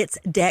possible. It's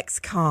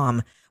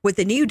Dexcom. With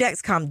the new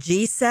Dexcom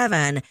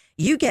G7,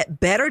 you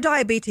get better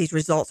diabetes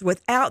results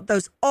without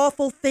those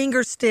awful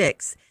finger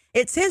sticks.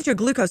 It sends your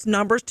glucose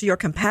numbers to your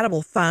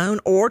compatible phone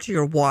or to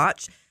your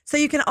watch, so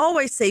you can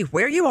always see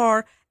where you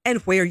are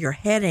and where you're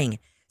heading.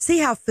 See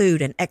how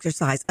food and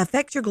exercise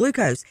affect your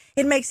glucose.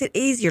 It makes it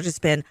easier to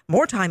spend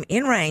more time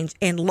in range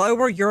and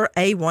lower your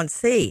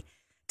A1C.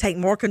 Take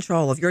more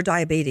control of your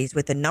diabetes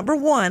with the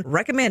 #1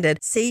 recommended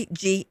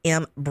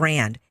CGM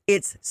brand.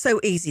 It's so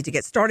easy to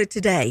get started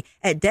today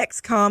at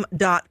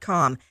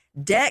Dexcom.com.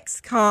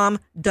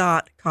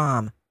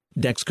 Dexcom.com.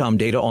 Dexcom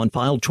data on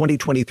file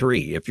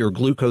 2023. If your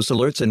glucose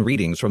alerts and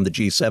readings from the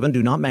G7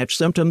 do not match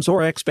symptoms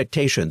or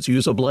expectations,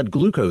 use a blood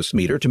glucose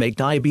meter to make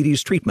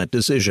diabetes treatment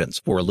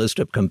decisions. For a list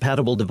of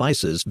compatible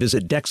devices,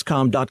 visit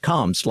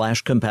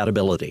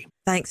Dexcom.com/compatibility.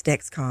 Thanks,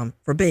 Dexcom,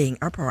 for being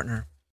our partner.